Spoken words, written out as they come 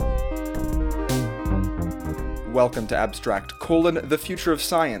Welcome to Abstract: The Future of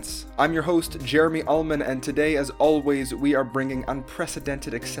Science. I'm your host, Jeremy Ullman, and today, as always, we are bringing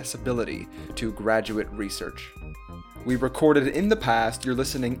unprecedented accessibility to graduate research. We recorded in the past, you're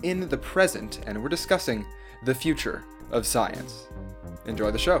listening in the present, and we're discussing the future of science.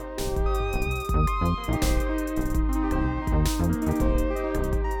 Enjoy the show.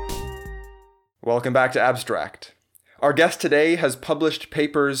 Welcome back to Abstract. Our guest today has published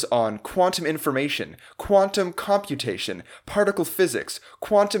papers on quantum information, quantum computation, particle physics,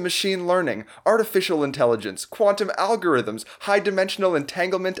 quantum machine learning, artificial intelligence, quantum algorithms, high-dimensional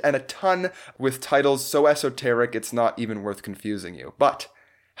entanglement, and a ton with titles so esoteric it's not even worth confusing you. But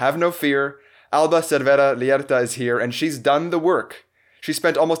have no fear, Alba Cervera Lierta is here, and she's done the work. She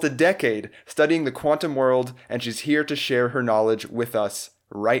spent almost a decade studying the quantum world, and she's here to share her knowledge with us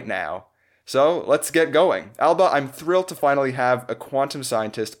right now. So let's get going. Alba, I'm thrilled to finally have a quantum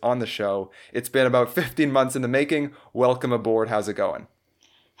scientist on the show. It's been about 15 months in the making. Welcome aboard. How's it going?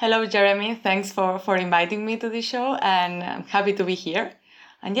 Hello, Jeremy. Thanks for inviting me to the show, and I'm happy to be here.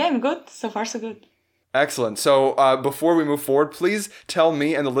 And yeah, I'm good. So far, so good. Excellent. So before we move forward, please tell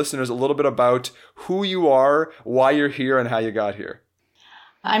me and the listeners a little bit about who you are, why you're here, and how you got here.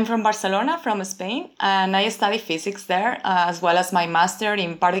 I'm from Barcelona, from Spain, and I study physics there, as well as my master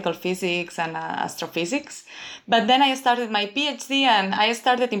in particle physics and astrophysics. But then I started my PhD, and I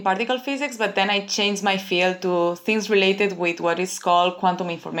started in particle physics, but then I changed my field to things related with what is called quantum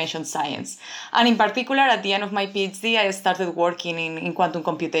information science. And in particular, at the end of my PhD, I started working in quantum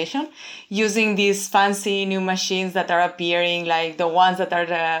computation, using these fancy new machines that are appearing, like the ones that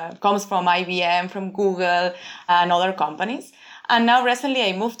are comes from IBM, from Google, and other companies. And now recently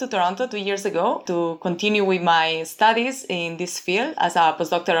I moved to Toronto 2 years ago to continue with my studies in this field as a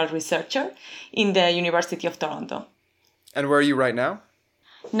postdoctoral researcher in the University of Toronto. And where are you right now?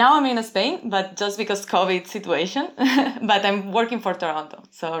 Now I'm in Spain, but just because COVID situation, but I'm working for Toronto,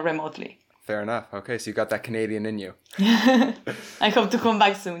 so remotely. Fair enough. Okay, so you got that Canadian in you. I hope to come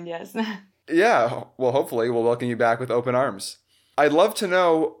back soon, yes. Yeah, well, hopefully we'll welcome you back with open arms. I'd love to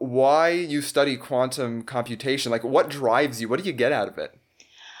know why you study quantum computation. Like, what drives you? What do you get out of it?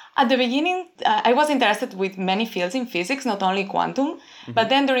 At the beginning, I was interested with many fields in physics, not only quantum. Mm-hmm. But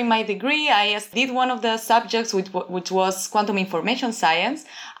then during my degree, I did one of the subjects, which was quantum information science.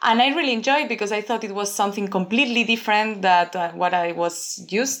 And I really enjoyed it because I thought it was something completely different than what I was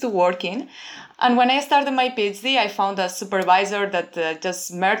used to working. And when I started my PhD, I found a supervisor that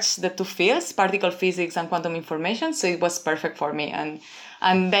just merged the two fields, particle physics and quantum information. So it was perfect for me.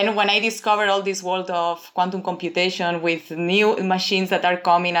 And then when I discovered all this world of quantum computation with new machines that are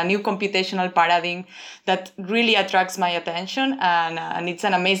coming, a new computational paradigm that really attracts my attention. And it's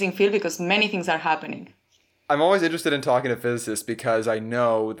an amazing field because many things are happening. I'm always interested in talking to physicists because I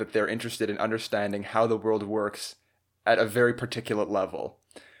know that they're interested in understanding how the world works at a very particular level.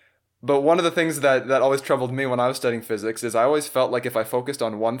 But one of the things that always troubled me when I was studying physics is I always felt like if I focused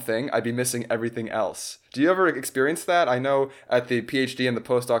on one thing, I'd be missing everything else. Do you ever experience that? I know at the PhD and the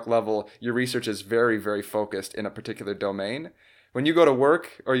postdoc level, your research is very, very focused in a particular domain. When you go to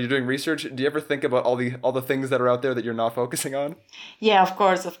work or you're doing research, do you ever think about all the things that are out there that you're not focusing on? Yeah, of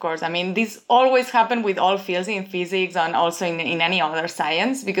course. I mean, this always happens with all fields in physics and also in any other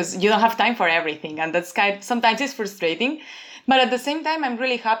science because you don't have time for everything. And that's sometimes it's frustrating. But at the same time, I'm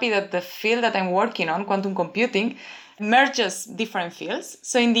really happy that the field that I'm working on, quantum computing, merges different fields.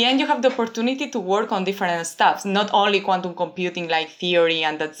 So in the end, you have the opportunity to work on different stuff, not only quantum computing like theory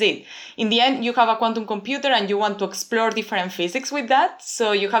and that's it. In the end, you have a quantum computer and you want to explore different physics with that.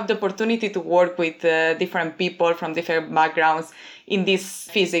 So you have the opportunity to work with different people from different backgrounds in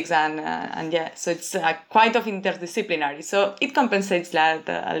this physics and yeah, so it's quite of interdisciplinary. So it compensates that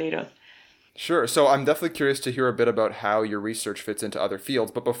a little. Sure. So I'm definitely curious to hear a bit about how your research fits into other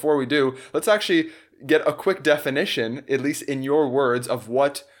fields. But before we do, let's actually get a quick definition, at least in your words, of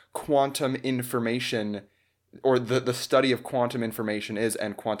what quantum information or the study of quantum information is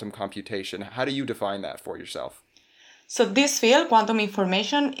and quantum computation. How do you define that for yourself? So this field, quantum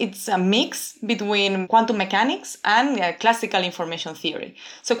information, it's a mix between quantum mechanics and classical information theory.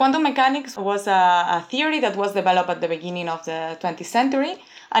 So quantum mechanics was a theory that was developed at the beginning of the 20th century,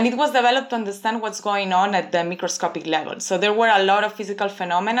 and it was developed to understand what's going on at the microscopic level. So there were a lot of physical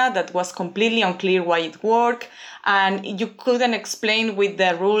phenomena that was completely unclear why it worked, and you couldn't explain with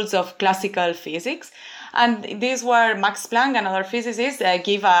the rules of classical physics. And this where Max Planck and other physicists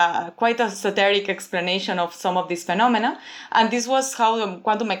give a quite esoteric explanation of some of these phenomena. And this was how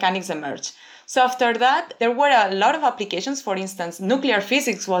quantum mechanics emerged. So after that, there were a lot of applications. For instance, nuclear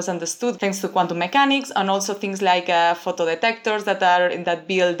physics was understood thanks to quantum mechanics, and also things like photodetectors that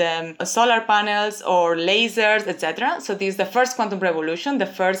build solar panels or lasers, etc. So this is the first quantum revolution, the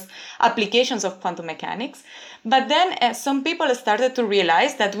first applications of quantum mechanics. But then some people started to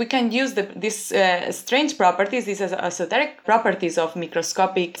realize that we can use these strange properties, these esoteric properties of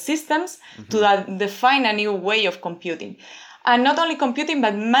microscopic systems to define a new way of computing. And not only computing,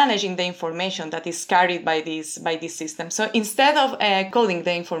 but managing the information that is carried by this system. So instead of coding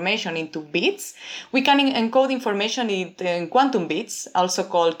the information into bits, we can encode information in quantum bits, also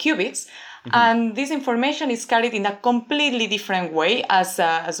called qubits. And this information is carried in a completely different way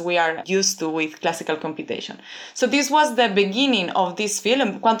as we are used to with classical computation. So this was the beginning of this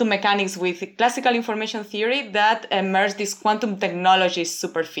field, quantum mechanics with classical information theory, that emerged this quantum technology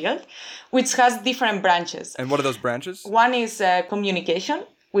superfield, which has different branches. And what are those branches? One is communication,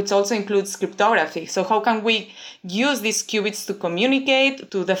 which also includes cryptography. So how can we use these qubits to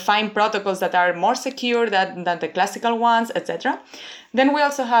communicate, to define protocols that are more secure than the classical ones, etc. Then we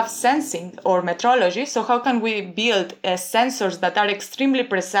also have sensing or metrology. So how can we build sensors that are extremely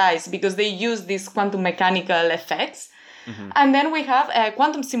precise because they use these quantum mechanical effects? And then we have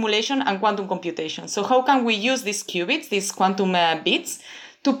quantum simulation and quantum computation. So how can we use these qubits, these quantum bits,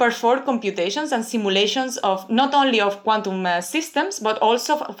 to perform computations and simulations of not only of quantum systems, but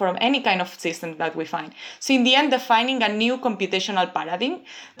also from any kind of system that we find. So in the end, defining a new computational paradigm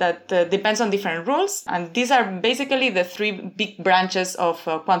that depends on different rules. And these are basically the three big branches of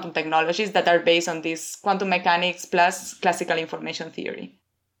quantum technologies that are based on this quantum mechanics plus classical information theory.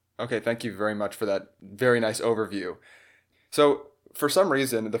 Okay, thank you very much for that very nice overview. So for some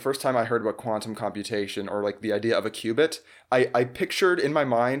reason, the first time I heard about quantum computation or like the idea of a qubit, I pictured in my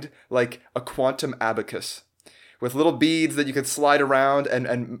mind like a quantum abacus with little beads that you could slide around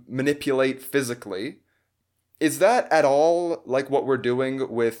and manipulate physically. Is that at all like what we're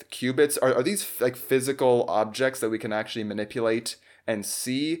doing with qubits? Are these like physical objects that we can actually manipulate and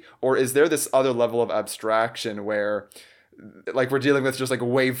see? Or is there this other level of abstraction where like we're dealing with just like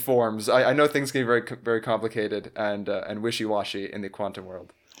waveforms? I know things can be very, very complicated and wishy-washy in the quantum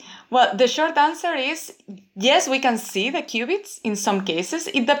world. Well, the short answer is yes, we can see the qubits in some cases.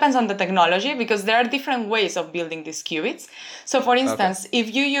 It depends on the technology because there are different ways of building these qubits. So for instance,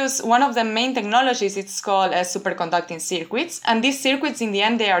 if you use one of the main technologies, it's called superconducting circuits. And these circuits, in the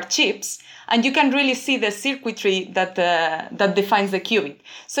end, they are chips. And you can really see the circuitry that defines the qubit.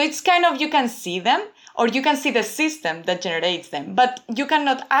 So it's kind of, you can see them, or you can see the system that generates them, but you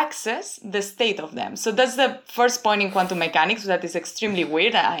cannot access the state of them. So that's the first point in quantum mechanics that is extremely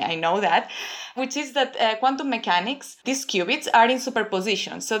weird, I know that, which is that quantum mechanics, these qubits are in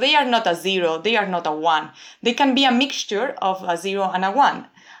superposition. So they are not a 0, they are not a 1. They can be a mixture of a 0 and a 1.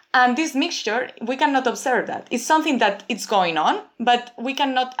 And this mixture, we cannot observe that. It's something that it's going on, but we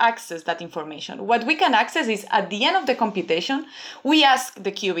cannot access that information. What we can access is at the end of the computation, we ask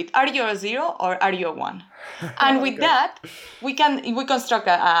the qubit, are you a 0 or are you a 1? And with that, we construct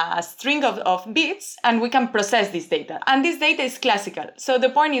a string of bits and we can process this data. And this data is classical. So the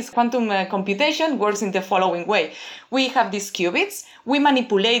point is quantum computation works in the following way. We have these qubits, we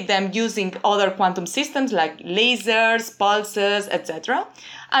manipulate them using other quantum systems like lasers, pulses, etc.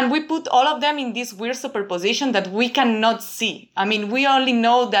 And we put all of them in this weird superposition that we cannot see. I mean, we only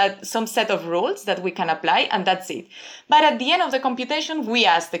know that some set of rules that we can apply, and that's it. But at the end of the computation, we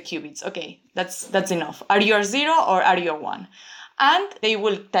ask the qubits, okay, that's enough. Are you a 0 or are you a 1? And they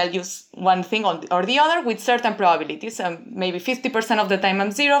will tell you one thing or the other with certain probabilities. Maybe 50% of the time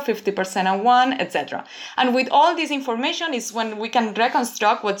I'm 0, 50% I'm 1, etc. And with all this information is when we can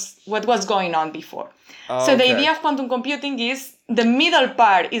reconstruct what was going on before. Okay. So the idea of quantum computing is the middle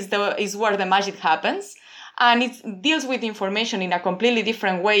part is where the magic happens. And it deals with information in a completely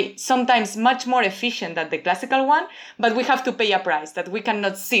different way, sometimes much more efficient than the classical one, but we have to pay a price that we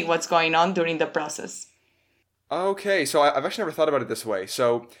cannot see what's going on during the process. Okay, so I've actually never thought about it this way.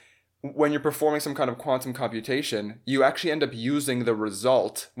 So when you're performing some kind of quantum computation, you actually end up using the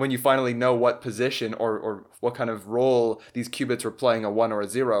result when you finally know what position or what kind of role these qubits are playing, a 1 or a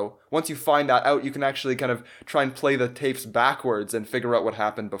 0. Once you find that out, you can actually kind of try and play the tapes backwards and figure out what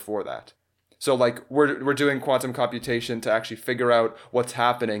happened before that. So like we're doing quantum computation to actually figure out what's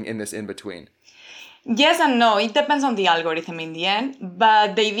happening in this in-between. Yes and no. It depends on the algorithm in the end.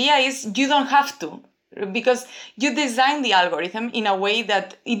 But the idea is you don't have to, because you design the algorithm in a way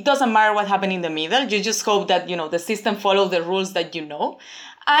that it doesn't matter what happened in the middle. You just hope that, the system follows the rules that you know.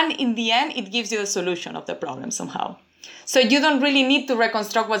 And in the end, it gives you the solution of the problem somehow. So you don't really need to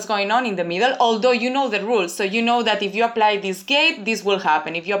reconstruct what's going on in the middle, although you know the rules. So you know that if you apply this gate, this will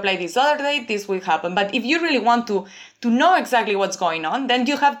happen. If you apply this other gate, this will happen. But if you really want to know exactly what's going on, then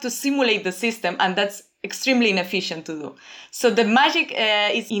you have to simulate the system, and that's extremely inefficient to do. So the magic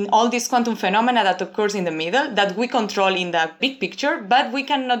is in all these quantum phenomena that occurs in the middle that we control in the big picture, but we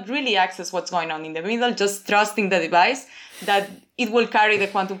cannot really access what's going on in the middle, just trusting the device that it will carry the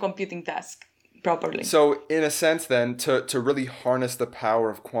quantum computing task properly. So in a sense then, to really harness the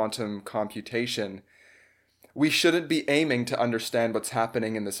power of quantum computation, we shouldn't be aiming to understand what's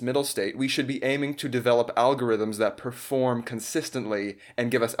happening in this middle state. We should be aiming to develop algorithms that perform consistently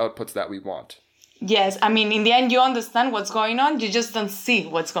and give us outputs that we want. Yes, I mean, in the end, you understand what's going on, you just don't see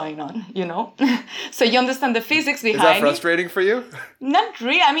what's going on, you know? So you understand the physics behind it. Is that frustrating for you? Not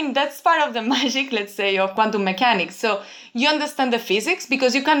really. I mean, that's part of the magic, let's say, of quantum mechanics. So you understand the physics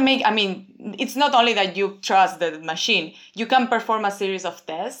because you can make, I mean, it's not only that you trust the machine, you can perform a series of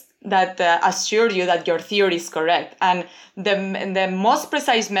tests that assure you that your theory is correct. And the most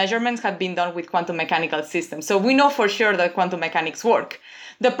precise measurements have been done with quantum mechanical systems. So we know for sure that quantum mechanics work.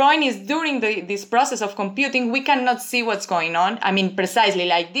 The point is, during this process of computing, we cannot see what's going on. I mean, precisely,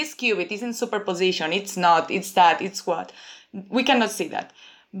 like this qubit is in superposition, it's not, it's that, it's what. We cannot see that.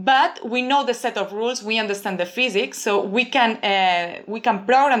 But we know the set of rules, we understand the physics, so we can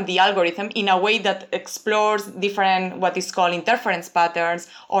program the algorithm in a way that explores different, what is called interference patterns,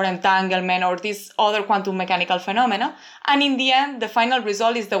 or entanglement, or these other quantum mechanical phenomena. And in the end, the final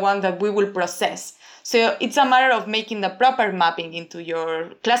result is the one that we will process. So it's a matter of making the proper mapping into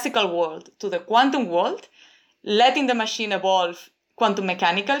your classical world to the quantum world, letting the machine evolve quantum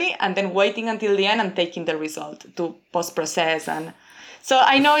mechanically, and then waiting until the end and taking the result to post-process. And so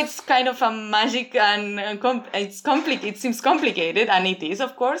I know it's kind of a magic and it seems complicated, and it is,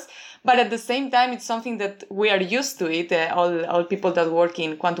 of course, but at the same time, it's something that we are used to it, all people that work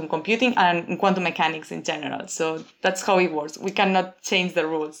in quantum computing and in quantum mechanics in general. So that's how it works. We cannot change the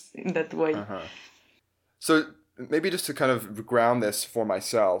rules in that way. Uh-huh. So maybe just to kind of ground this for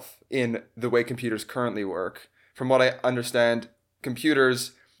myself in the way computers currently work, from what I understand,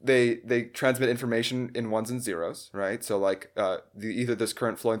 computers, they transmit information in ones and zeros, right? So like either there's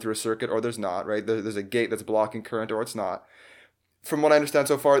current flowing through a circuit or there's not, right? There's a gate that's blocking current or it's not. From what I understand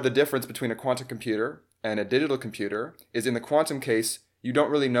so far, the difference between a quantum computer and a digital computer is in the quantum case, you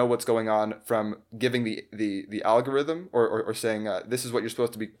don't really know what's going on from giving the algorithm or saying this is what you're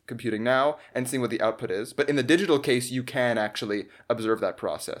supposed to be computing now and seeing what the output is. But in the digital case, you can actually observe that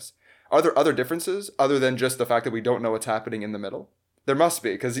process. Are there other differences other than just the fact that we don't know what's happening in the middle? There must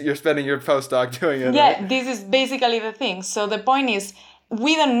be, because you're spending your postdoc doing it. Yeah, right? This is basically the thing. So the point is,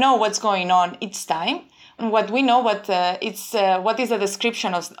 we don't know what's going on each time. And what we know, what is the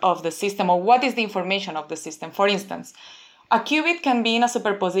description of the system, or what is the information of the system. For instance, a qubit can be in a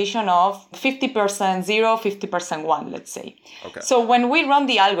superposition of 50% 0, 50% 1, let's say. Okay. So when we run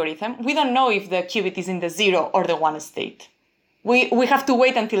the algorithm, we don't know if the qubit is in the 0 or the 1 state. We have to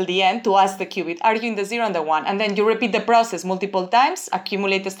wait until the end to ask the qubit, are you in the 0 and the 1? And then you repeat the process multiple times,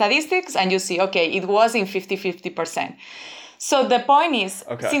 accumulate the statistics, and you see, okay, it was in 50-50%. So the point is,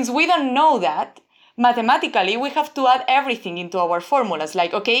 since we don't know that, mathematically, we have to add everything into our formulas.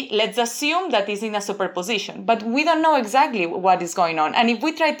 Like, okay, let's assume that it's in a superposition, but we don't know exactly what is going on. And if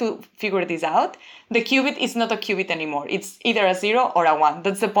we try to figure this out, the qubit is not a qubit anymore. It's either a 0 or a 1.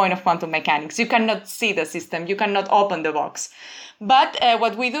 That's the point of quantum mechanics. You cannot see the system. You cannot open the box. But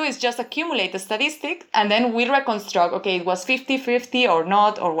what we do is just accumulate the statistic, and then we reconstruct, okay, it was 50-50 or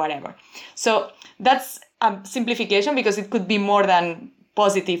not, or whatever. So that's a simplification, because it could be more than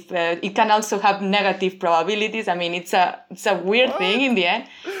positive. It can also have negative probabilities. I mean, it's a weird thing in the end.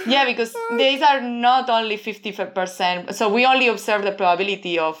 Yeah, because these are not only 50%. So we only observe the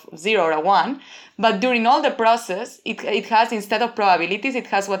probability of 0 or 1. But during all the process, it has, instead of probabilities, it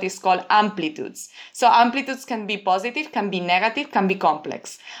has what is called amplitudes. So amplitudes can be positive, can be negative, can be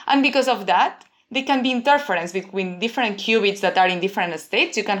complex. And because of that, there can be interference between different qubits that are in different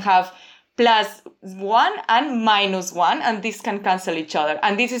states. You can have +1 and -1, and this can cancel each other.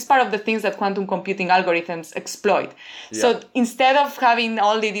 And this is part of the things that quantum computing algorithms exploit. Yeah. So instead of having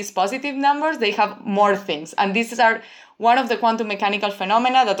only these positive numbers, they have more things. And these are one of the quantum mechanical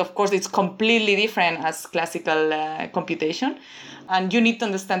phenomena that, of course, it's completely different as classical computation. And you need to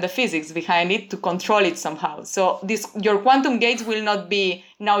understand the physics behind it to control it somehow. So your quantum gates will not be,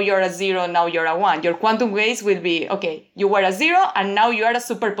 now you're a 0, now you're a 1. Your quantum gates will be, okay, you were a 0, and now you are a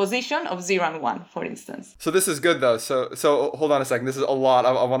superposition of 0 and 1, for instance. So this is good, though. So hold on a second. This is a lot.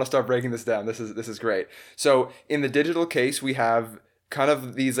 I want to start breaking this down. This is great. So in the digital case, we have kind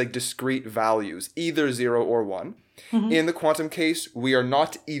of these like discrete values, either 0 or 1. In the quantum case, we are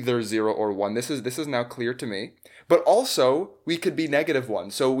not either 0 or 1. This is now clear to me. But also, we could be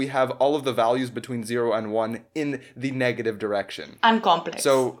 -1. So we have all of the values between 0 and 1 in the negative direction. And complex.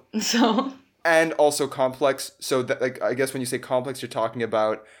 So and also complex. So that, like, I guess when you say complex, you're talking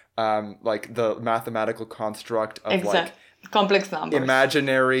about like the mathematical construct of like complex numbers,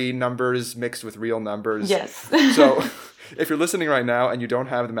 imaginary numbers mixed with real numbers. Yes. So if you're listening right now and you don't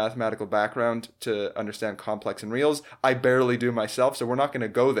have the mathematical background to understand complex and reals, I barely do myself, so we're not going to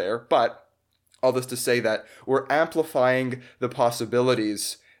go there. But all this to say that we're amplifying the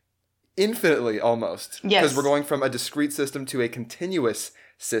possibilities infinitely almost. Yes. Because we're going from a discrete system to a continuous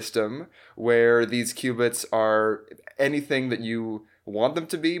system where these qubits are anything that you want them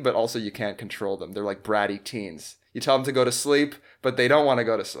to be, but also you can't control them. They're like bratty teens. You tell them to go to sleep, but they don't want to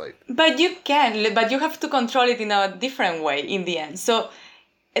go to sleep. But you have to control it in a different way in the end. So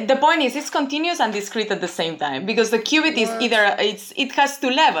the point is, it's continuous and discrete at the same time, because the qubit is either, it has two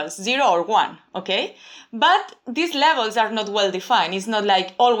levels, 0 or 1, okay? But these levels are not well defined. It's not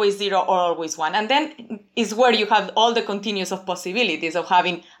like always 0 or always 1. And then is where you have all the continuous of possibilities of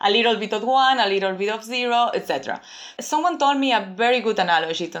having a little bit of 1, a little bit of 0, etc. Someone told me a very good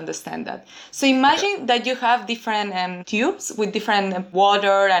analogy to understand that. So imagine that you have different tubes with different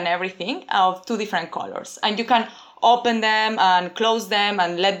water and everything of two different colors. And you can open them and close them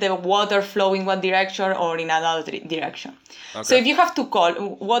and let the water flow in one direction or in another direction. Okay. So if you have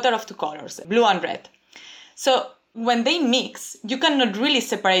water of two colors, blue and red. So when they mix, you cannot really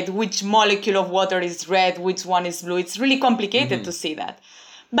separate which molecule of water is red, which one is blue. It's really complicated to see that.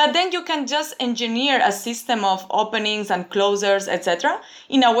 But then you can just engineer a system of openings and closers, etc.,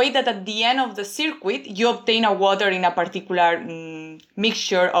 in a way that at the end of the circuit, you obtain a water in a particular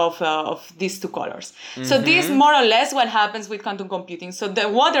mixture of these two colors. So this is more or less what happens with quantum computing. So the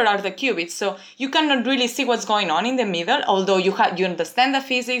water are the qubits. So you cannot really see what's going on in the middle, although you understand the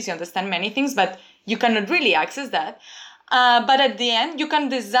physics, you understand many things, but you cannot really access that. But at the end, you can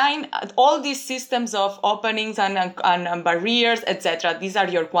design all these systems of openings and barriers, etc. These are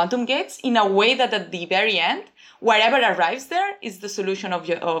your quantum gates in a way that at the very end, whatever arrives there is the solution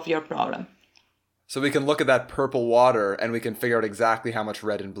of your problem. So we can look at that purple water and we can figure out exactly how much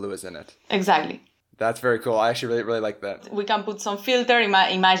red and blue is in it. Exactly. That's very cool. I actually really, really like that. We can put some filter.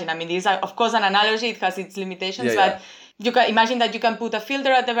 Imagine, I mean, this is, of course, an analogy. It has its limitations, but you can imagine that you can put a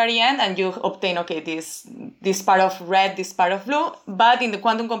filter at the very end and you obtain, this part of red, this part of blue. But in the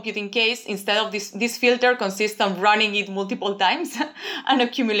quantum computing case, instead of this filter consists of running it multiple times and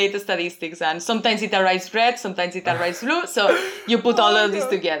accumulate the statistics. And sometimes it arrives red, sometimes it arrives blue. So you put all of this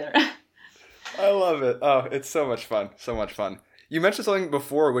together. I love it. Oh, it's so much fun. So much fun. You mentioned something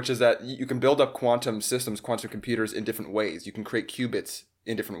before, which is that you can build up quantum systems, quantum computers in different ways. You can create qubits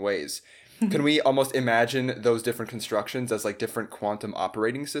in different ways. Can we almost imagine those different constructions as like different quantum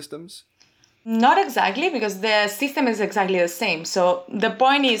operating systems? Not exactly, because the system is exactly the same. So the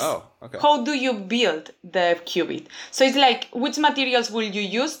point is, how do you build the qubit? So it's like, which materials will you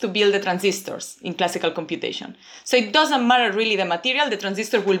use to build the transistors in classical computation? So it doesn't matter really the material, the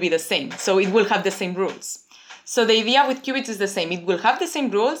transistor will be the same. So it will have the same rules. So the idea with qubits is the same. It will have the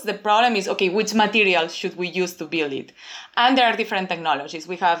same rules. The problem is, which material should we use to build it? And there are different technologies.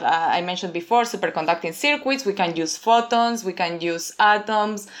 We have, I mentioned before, superconducting circuits. We can use photons. We can use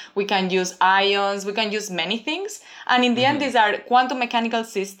atoms. We can use ions. We can use many things. And in the end, these are quantum mechanical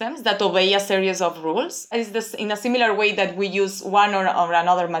systems that obey a series of rules. It's this, in a similar way that we use one or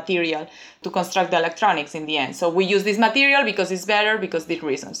another material to construct the electronics in the end. So we use this material because it's better, because these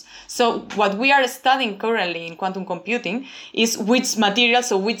reasons. So what we are studying currently in quantum computing is which material,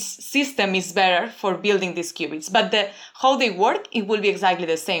 so which system is better for building these qubits. But how they work, it will be exactly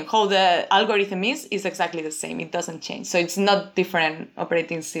the same. How the algorithm is exactly the same. It doesn't change. So it's not different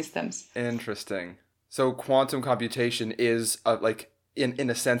operating systems. Interesting. So quantum computation is in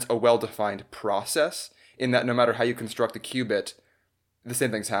a sense a well-defined process, in that no matter how you construct the qubit, the same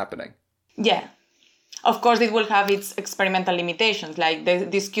thing's happening. Yeah. Of course, it will have its experimental limitations, like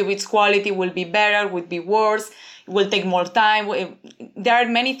this qubit's quality will be better, would be worse, it will take more time. There are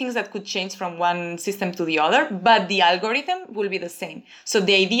many things that could change from one system to the other, but the algorithm will be the same. So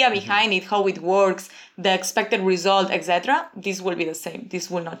the idea behind it, how it works, the expected result, etc., this will be the same.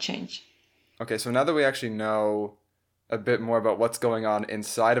 This will not change. Okay, so now that we actually know a bit more about what's going on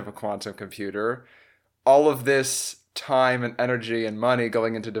inside of a quantum computer, all of this time and energy and money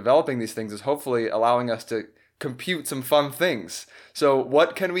going into developing these things is hopefully allowing us to compute some fun things. So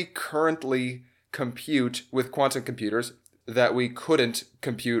what can we currently compute with quantum computers that we couldn't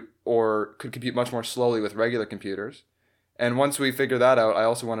compute or could compute much more slowly with regular computers? And once we figure that out, I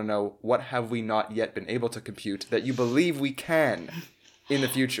also want to know, what have we not yet been able to compute that you believe we can in the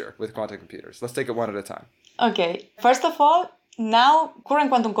future with quantum computers? Let's take it one at a time. Okay. First of all, now current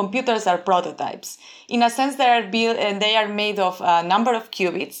quantum computers are prototypes. In a sense, they are made of a number of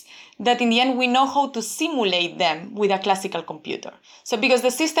qubits that in the end we know how to simulate them with a classical computer. So because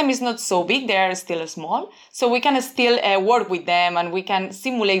the system is not so big, they are still small, so we can still work with them and we can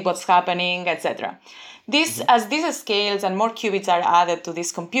simulate what's happening, etc. As this scales and more qubits are added to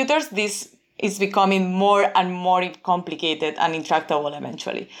these computers, this is becoming more and more complicated and intractable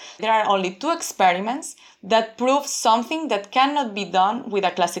eventually. There are only 2 experiments that prove something that cannot be done with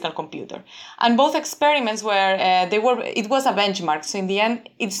a classical computer. And both experiments it was a benchmark. So in the end,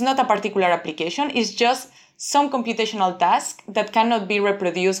 it's not a particular application, it's just some computational task that cannot be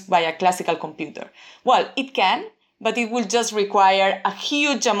reproduced by a classical computer. Well, it can, but it will just require a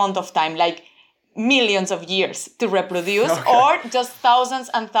huge amount of time, like millions of years to reproduce, or just thousands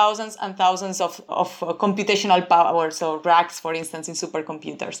and thousands and thousands of computational power, so racks, for instance, in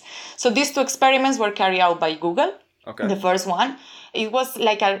supercomputers. So these 2 experiments were carried out by Google. The first one, it was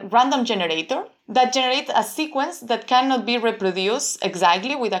like a random generator that generates a sequence that cannot be reproduced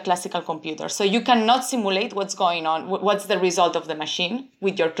exactly with a classical computer. So you cannot simulate what's going on, what's the result of the machine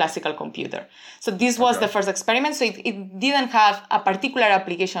with your classical computer. So this was the first experiment. So it didn't have a particular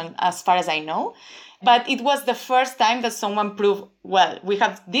application as far as I know, but it was the first time that someone proved, well, we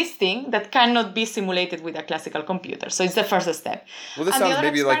have this thing that cannot be simulated with a classical computer. So it's the first step. Well, this sounds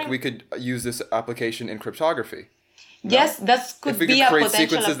maybe like we could use this application in cryptography. No? Yes, that could be a potential application. If we could create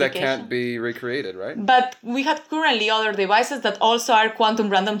sequences that can't be recreated, right? But we have currently other devices that also are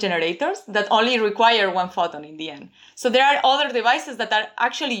quantum random generators that only require 1 photon in the end. So there are other devices that are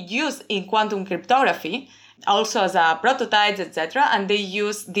actually used in quantum cryptography, also as a prototypes, etc. And they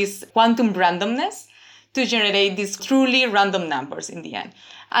use this quantum randomness to generate these truly random numbers in the end.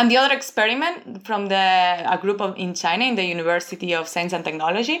 And the other experiment from a group in China, in the University of Science and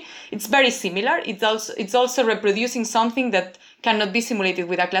Technology, it's very similar. It's also reproducing something that cannot be simulated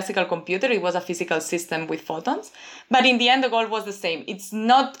with a classical computer. It was a physical system with photons. But in the end, the goal was the same. It's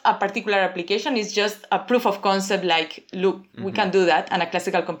not a particular application. It's just a proof of concept like, look, we can do that, and a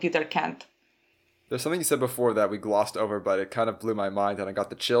classical computer can't. There's something you said before that we glossed over, but it kind of blew my mind and I got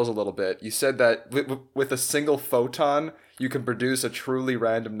the chills a little bit. You said that with a single photon, you can produce a truly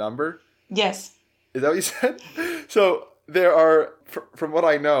random number? Yes. Is that what you said? So there are, from what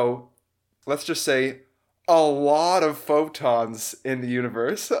I know, let's just say a lot of photons in the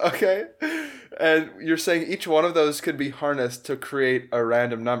universe, okay? And you're saying each one of those could be harnessed to create a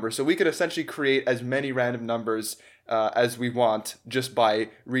random number. So we could essentially create as many random numbers as we want just by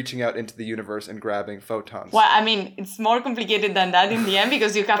reaching out into the universe and grabbing photons. Well, I mean, it's more complicated than that in the end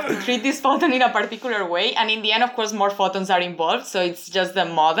because you have to treat this photon in a particular way. And in the end, of course, more photons are involved. So it's just the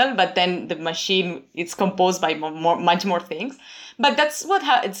model, but then the machine, it's composed by much more things. But that's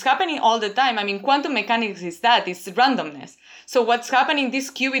it's happening all the time. I mean, quantum mechanics is that, it's randomness. So what's happening, this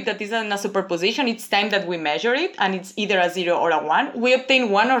qubit that is in a superposition, it's time that we measure it, and it's either a 0 or a 1. We obtain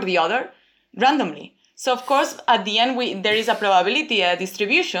one or the other randomly. So of course, at the end, there is a probability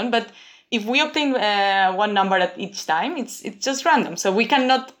distribution, but if we obtain one number at each time, it's just random. So we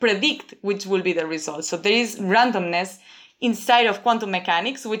cannot predict which will be the result. So there is randomness inside of quantum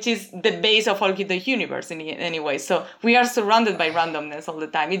mechanics, which is the base of all the universe in any way. So we are surrounded by randomness all the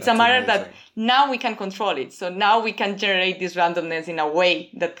time. It's a matter that now we can control it. So now we can generate this randomness in a way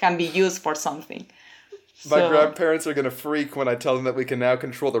that can be used for something. My grandparents are going to freak when I tell them that we can now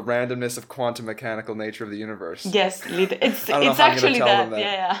control the randomness of quantum mechanical nature of the universe. Yes, it's actually that.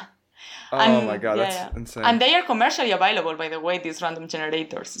 Yeah. Oh my God, that's insane. And they are commercially available, by the way, these random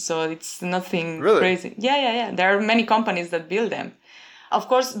generators. So it's nothing crazy. Yeah. There are many companies that build them. Of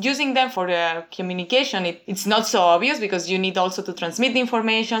course, using them for communication, it's not so obvious because you need also to transmit the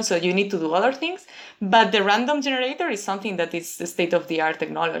information, so you need to do other things. But the random generator is something that is state-of-the-art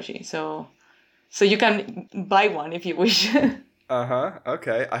technology. So you can buy one if you wish.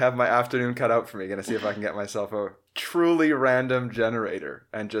 Okay. I have my afternoon cut out for me. Gonna see if I can get myself a truly random generator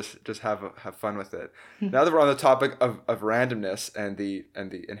and just have fun with it. Now that we're on the topic of randomness and the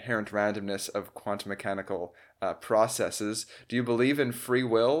inherent randomness of quantum mechanical processes, do you believe in free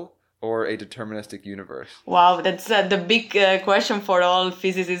will or a deterministic universe? Wow, that's the big question for all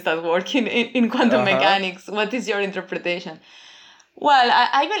physicists that work in quantum mechanics. What is your interpretation? Well,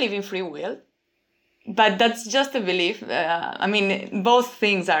 I believe in free will. But that's just a belief. I mean, both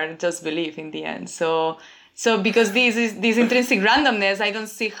things are just belief in the end. So because this intrinsic randomness, I don't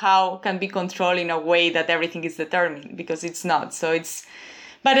see how can be controlled in a way that everything is determined, because it's not. So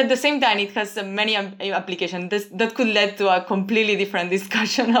But at the same time, it has many applications that could lead to a completely different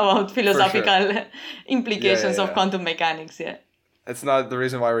discussion about philosophical implications of quantum mechanics. Yeah. It's not the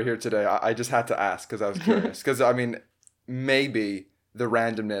reason why we're here today. I just had to ask because I was curious. Because, I mean, maybe the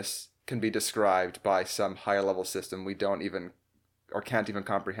randomness can be described by some higher level system we don't even or can't even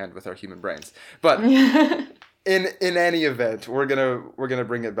comprehend with our human brains. But in any event, we're gonna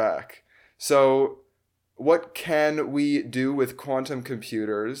bring it back. So what can we do with quantum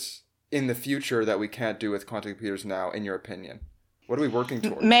computers in the future that we can't do with quantum computers now, in your opinion? What are we working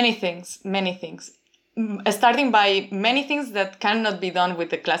towards? Many things. Starting by many things that cannot be done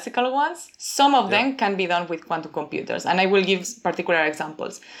with the classical ones. Some of them can be done with quantum computers, and I will give particular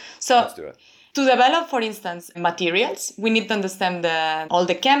examples. So let's do it. To develop, for instance, materials, we need to understand all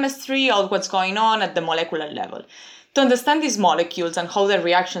the chemistry, all what's going on at the molecular level. To understand these molecules and how the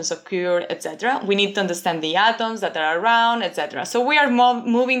reactions occur, etc., we need to understand the atoms that are around, etc. So we are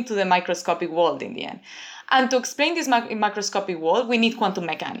moving to the microscopic world in the end. And to explain this macroscopic world, we need quantum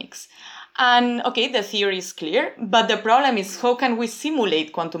mechanics. And okay, the theory is clear, but the problem is how can we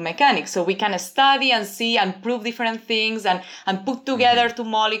simulate quantum mechanics? So we can study and see and prove different things and put together two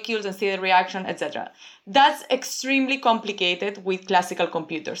molecules and see the reaction, etc. That's extremely complicated with classical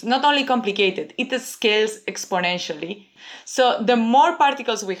computers. Not only complicated, it scales exponentially. So the more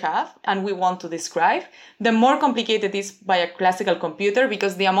particles we have and we want to describe, the more complicated it is by a classical computer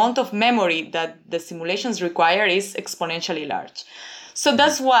because the amount of memory that the simulations require is exponentially large. So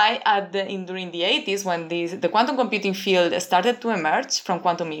that's why during the 80s, when the quantum computing field started to emerge from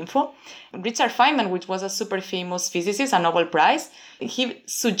quantum info, Richard Feynman, which was a super famous physicist, a Nobel Prize, he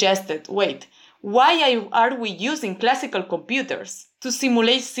suggested, wait, why are we using classical computers to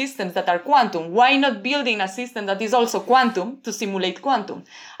simulate systems that are quantum? Why not building a system that is also quantum to simulate quantum?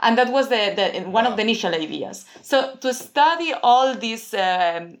 And that was one of the initial ideas. So to study all these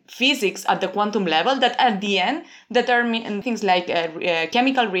physics at the quantum level that at the end determine things like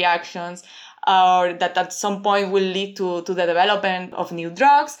chemical reactions, or that at some point will lead to the development of new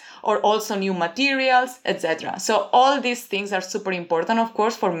drugs or also new materials, etc. So all these things are super important, of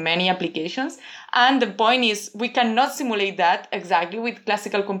course, for many applications. And the point is we cannot simulate that exactly with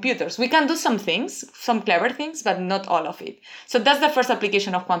classical computers. We can do some things, some clever things, but not all of it. So that's the first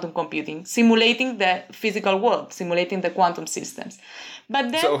application of quantum computing, simulating the physical world, simulating the quantum systems.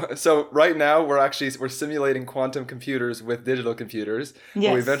 But then, so right now we're simulating quantum computers with digital computers. Yes.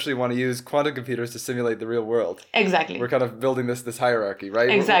 But we eventually want to use quantum computers to simulate the real world. Exactly. We're kind of building this hierarchy, right?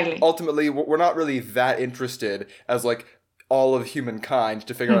 Exactly. Ultimately, we're not really that interested as like all of humankind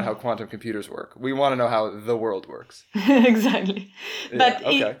to figure out how quantum computers work. We want to know how the world works. Exactly.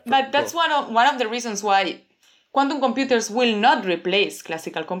 Yeah, But that's one of the reasons why quantum computers will not replace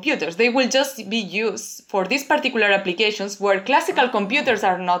classical computers. They will just be used for these particular applications where classical computers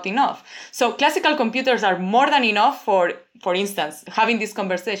are not enough. So classical computers are more than enough for instance, having this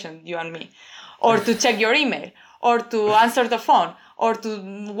conversation, you and me, or to check your email, or to answer the phone, or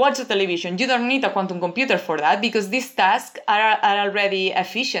to watch the television. You don't need a quantum computer for that because these tasks are already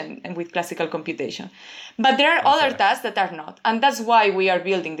efficient with classical computation. But there are other tasks that are not. And that's why we are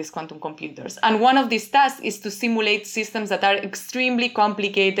building these quantum computers. And one of these tasks is to simulate systems that are extremely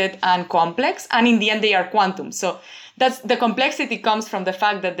complicated and complex. And in the end, they are quantum. So the complexity comes from the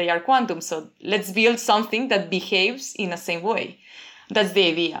fact that they are quantum. So let's build something that behaves in the same way. That's the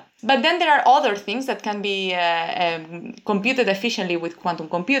idea. But then there are other things that can be computed efficiently with quantum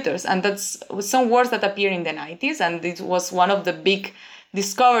computers. And that's some words that appear in the 90s. And it was one of the big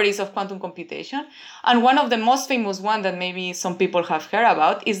discoveries of quantum computation. And one of the most famous one that maybe some people have heard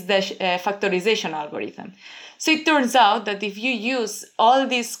about is the factorization algorithm. So it turns out that if you use all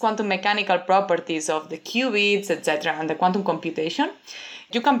these quantum mechanical properties of the qubits, etc., and the quantum computation,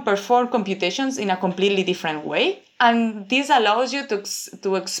 you can perform computations in a completely different way. And this allows you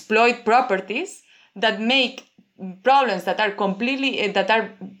to exploit properties that make problems that are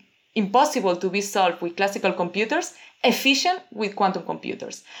impossible to be solved with classical computers efficient with quantum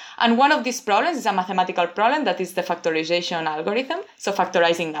computers. And one of these problems is a mathematical problem that is the factorization algorithm, so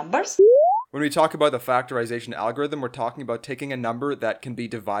factorizing numbers. When we talk about the factorization algorithm, we're talking about taking a number that can be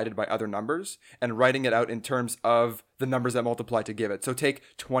divided by other numbers and writing it out in terms of the numbers that multiply to give it. So take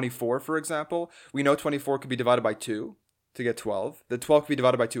 24, for example. We know 24 could be divided by 2 to get 12. The 12 could be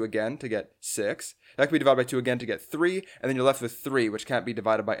divided by 2 again to get 6. That could be divided by 2 again to get 3. And then you're left with 3, which can't be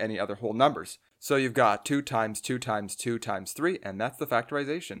divided by any other whole numbers. So you've got 2 times 2 times 2 times 3, and that's the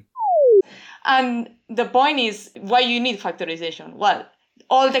factorization. And the point is, why you need factorization? Well,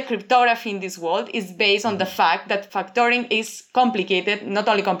 all the cryptography in this world is based on the fact that factoring is complicated, not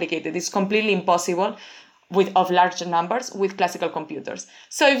only complicated, it's completely impossible of large numbers with classical computers.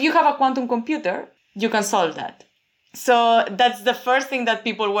 So if you have a quantum computer, you can solve that. So that's the first thing that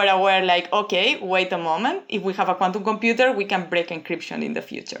people were aware, like, okay, wait a moment. If we have a quantum computer, we can break encryption in the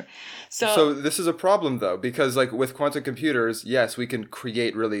future. So this is a problem, though, because like with quantum computers, yes, we can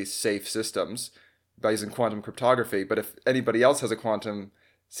create really safe systems by using quantum cryptography. But if anybody else has a quantum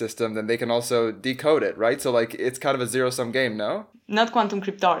system, then they can also decode it, right? So like it's kind of a zero-sum game, no? Not quantum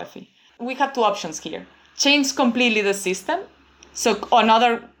cryptography. We have two options here. Change completely the system. So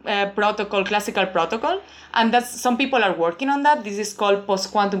another protocol, classical protocol, and that's some people are working on that. This is called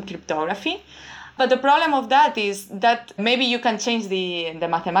post-quantum cryptography. But the problem of that is that maybe you can change the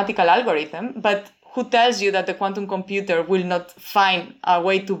mathematical algorithm, but who tells you that the quantum computer will not find a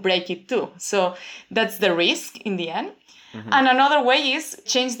way to break it too? So that's the risk in the end. Mm-hmm. And another way is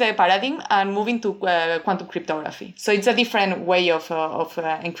change the paradigm and move into quantum cryptography. So it's a different way of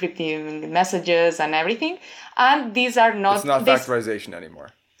encrypting messages and everything. And these are not... It's not factorization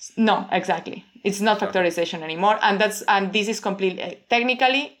anymore. No, exactly. It's not factorization anymore. And this is completely...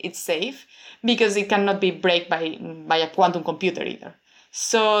 Technically, it's safe because it cannot be break by a quantum computer either.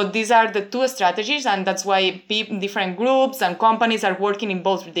 So these are the two strategies, and that's why different groups and companies are working in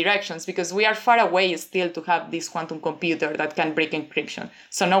both directions, because we are far away still to have this quantum computer that can break encryption.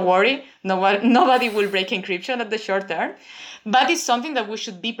 So no worry, nobody will break encryption at the short term, but it's something that we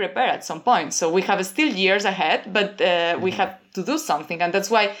should be prepared at some point. So we have still years ahead, but we have to do something, and that's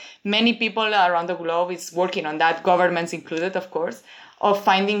why many people around the globe is working on that, governments included, of course, of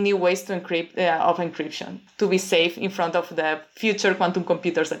finding new ways to encrypt of encryption to be safe in front of the future quantum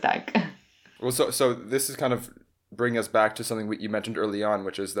computers attack. Well, so this is kind of bringing us back to something you mentioned early on,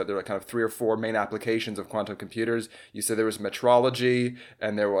 which is that there are kind of 3 or 4 main applications of quantum computers. You said there was metrology,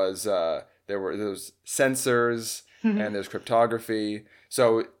 and there was sensors, and there's cryptography.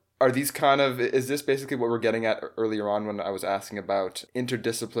 So is this basically what we're getting at earlier on when I was asking about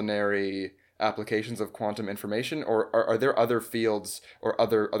interdisciplinary applications of quantum information, or are there other fields or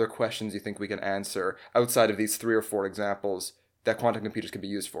other questions you think we can answer outside of these 3 or 4 examples that quantum computers can be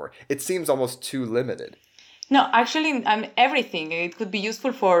used for? It seems almost too limited. No, actually, everything. It could be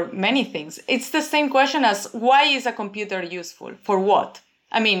useful for many things. It's the same question as, why is a computer useful? For what?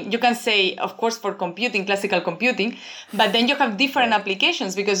 I mean, you can say, of course, for computing, classical computing, but then you have different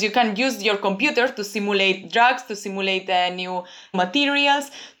applications, because you can use your computer to simulate drugs, to simulate new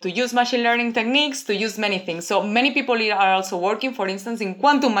materials, to use machine learning techniques, to use many things. So many people are also working, for instance, in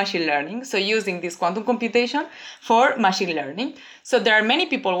quantum machine learning, so using this quantum computation for machine learning. So there are many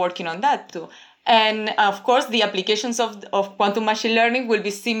people working on that too. And of course, the applications of quantum machine learning will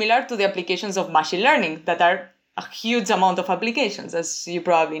be similar to the applications of machine learning that are a huge amount of applications, as you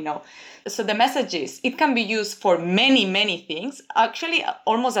probably know. So the message is, it can be used for many, many things, actually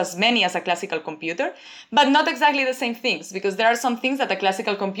almost as many as a classical computer, but not exactly the same things, because there are some things that a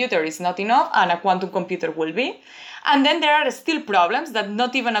classical computer is not enough and a quantum computer will be. And then there are still problems that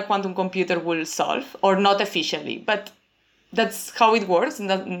not even a quantum computer will solve, or not efficiently. But that's how it works.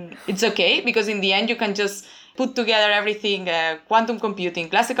 And it's okay, because in the end, you can just put together everything, quantum computing,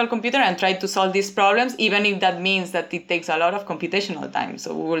 classical computer, and try to solve these problems, even if that means that it takes a lot of computational time.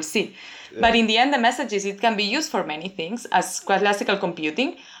 So we will see. Yeah. But in the end, the message is it can be used for many things as classical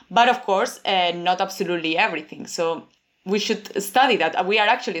computing, but of course, not absolutely everything. So we should study that. We are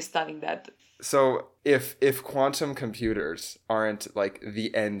actually studying that. So if quantum computers aren't like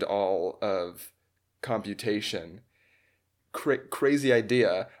the end all of computation, crazy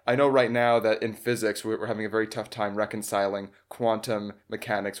idea. I know right now that in physics we're having a very tough time reconciling quantum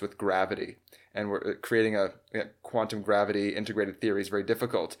mechanics with gravity, and we're creating a quantum gravity integrated theory is very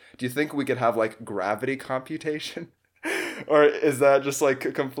difficult. Do you think we could have like gravity computation? Or is that just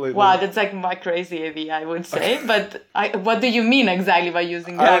like completely... Wow, that's like my crazy idea, I would say. But what do you mean exactly by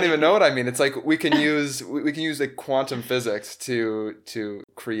using gravity? I don't even know what I mean. It's like we can use like quantum physics to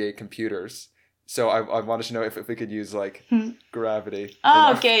create computers. So I wanted to know if we could use like gravity.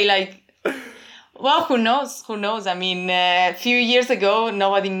 Oh, okay. Like, well, who knows? Who knows? I mean, a few years ago,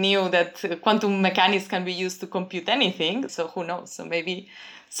 nobody knew that quantum mechanics can be used to compute anything. So who knows? So maybe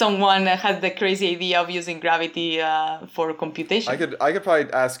someone had the crazy idea of using gravity for computation. I could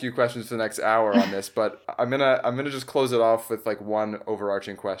probably ask you questions for the next hour on this, but I'm gonna just close it off with like one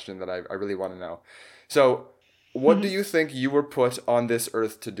overarching question that I really want to know. So, what do you think you were put on this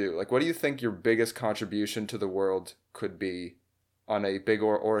earth to do? Like, what do you think your biggest contribution to the world could be on a big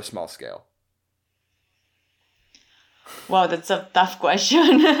or a small scale? Wow, that's a tough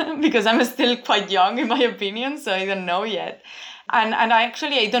question because I'm still quite young in my opinion, so I don't know yet. And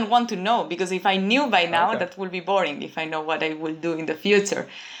I don't want to know, because if I knew by now, that would be boring if I know what I will do in the future.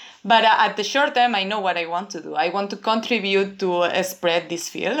 But at the short term, I know what I want to do. I want to contribute to spread this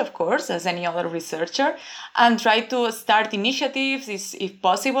field, of course, as any other researcher, and try to start initiatives, if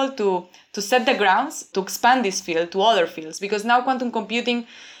possible, to set the grounds to expand this field to other fields. Because now quantum computing,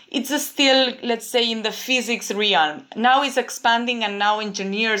 it's still, let's say, in the physics realm. Now it's expanding, and now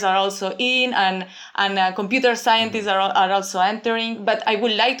engineers are also in, and computer scientists are also entering. But I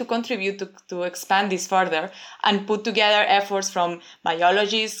would like to contribute to expand this further and put together efforts from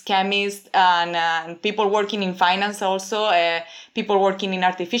biologists, chemists, and people working in finance also, people working in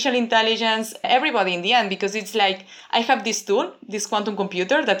artificial intelligence, everybody in the end, because it's like I have this tool, this quantum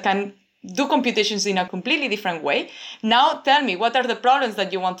computer that can do computations in a completely different way. Now tell me, what are the problems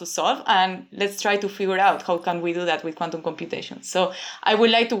that you want to solve? And let's try to figure out how can we do that with quantum computation. So I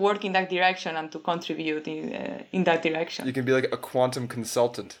would like to work in that direction and to contribute in that direction. You can be like a quantum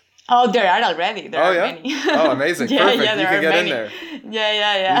consultant. Oh, there are already. There are many. Oh, amazing. Perfect. Yeah, you can get many. in there.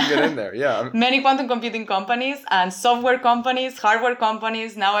 Yeah. You can get in there, yeah. Many quantum computing companies and software companies, hardware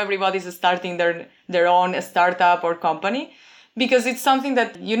companies. Now everybody's starting their own startup or company. Because it's something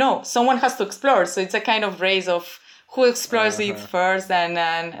that, someone has to explore. So it's a kind of race of who explores it first. And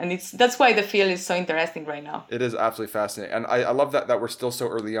that's why the field is so interesting right now. It is absolutely fascinating. And I love that we're still so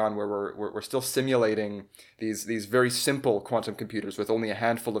early on where we're still simulating these very simple quantum computers with only a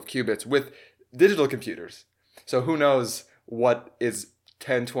handful of qubits with digital computers. So who knows what is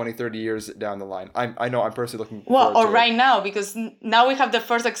 10, 20, 30 years down the line. I know I'm personally looking forward to right now, because now we have the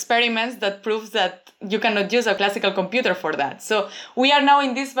first experiments that proves that you cannot use a classical computer for that. So we are now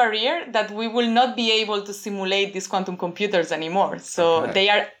in this barrier that we will not be able to simulate these quantum computers anymore. So they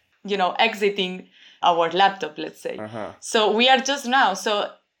are, exiting our laptop, let's say. So we are just now. So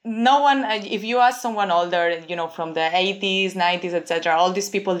no one, if you ask someone older, from the 80s, 90s, etc., all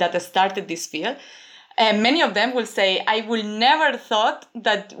these people that started this field, many of them will say, I will never thought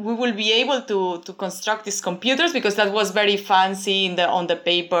that we will be able to construct these computers, because that was very fancy on the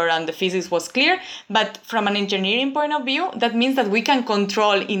paper and the physics was clear. But from an engineering point of view, that means that we can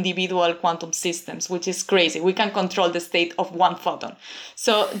control individual quantum systems, which is crazy. We can control the state of one photon.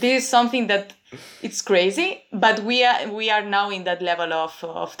 So this is something that it's crazy, but we are now in that level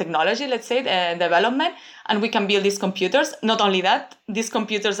of technology, let's say, development, and we can build these computers. Not only that, these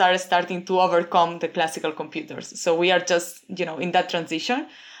computers are starting to overcome the classical computers. So we are just, in that transition.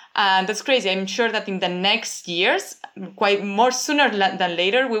 And that's crazy. I'm sure that in the next years, quite more sooner than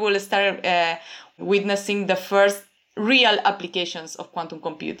later, we will start witnessing the first real applications of quantum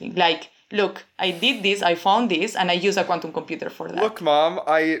computing. Like, look, I did this, I found this, and I use a quantum computer for that. Look, Mom,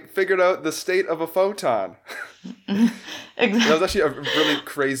 I figured out the state of a photon. Exactly. That was actually a really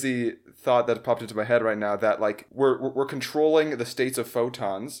crazy thought that popped into my head right now, that like we're controlling the states of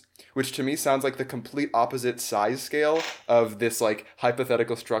photons, which to me sounds like the complete opposite size scale of this like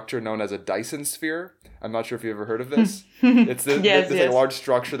hypothetical structure known as a Dyson sphere. I'm not sure if you've ever heard of this. It's this like large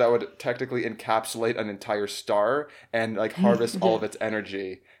structure that would technically encapsulate an entire star and like harvest all of its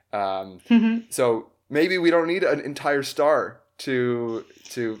energy. So maybe we don't need an entire star to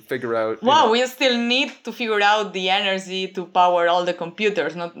figure out. We still need to figure out the energy to power all the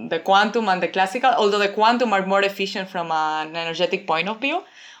computers, not the quantum and the classical, although the quantum are more efficient from an energetic point of view,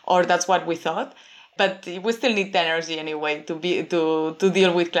 or that's what we thought. But we still need energy anyway to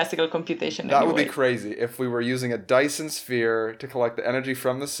deal with classical computation. That would be crazy if we were using a Dyson sphere to collect the energy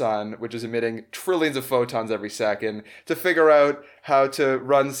from the sun, which is emitting trillions of photons every second, to figure out how to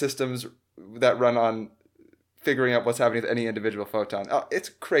run systems that run on figuring out what's happening with any individual photon. Oh, it's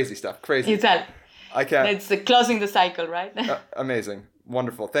crazy stuff. Crazy. It's that. I can't. It's closing the cycle, right? Amazing.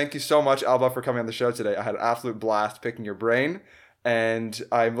 Wonderful. Thank you so much, Alba, for coming on the show today. I had an absolute blast picking your brain. And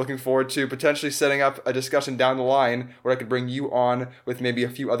I'm looking forward to potentially setting up a discussion down the line where I could bring you on with maybe a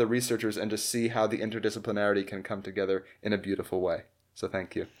few other researchers and just see how the interdisciplinarity can come together in a beautiful way. So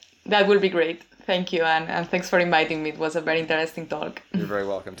thank you. That will be great. Thank you. And thanks for inviting me. It was a very interesting talk. You're very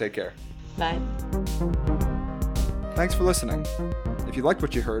welcome. Take care. Bye. Thanks for listening. If you liked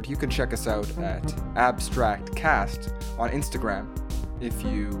what you heard, you can check us out at AbstractCast on Instagram. If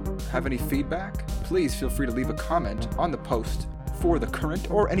you have any feedback, please feel free to leave a comment on the post for the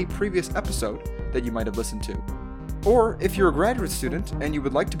current or any previous episode that you might have listened to. Or if you're a graduate student and you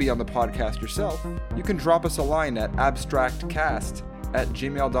would like to be on the podcast yourself, you can drop us a line at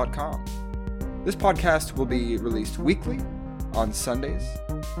abstractcast@gmail.com. This podcast will be released weekly on Sundays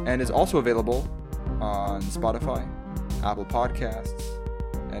and is also available on Spotify, Apple Podcasts,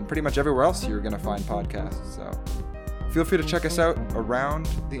 and pretty much everywhere else you're going to find podcasts. So feel free to check us out around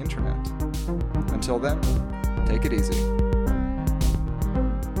the internet. Until then, take it easy.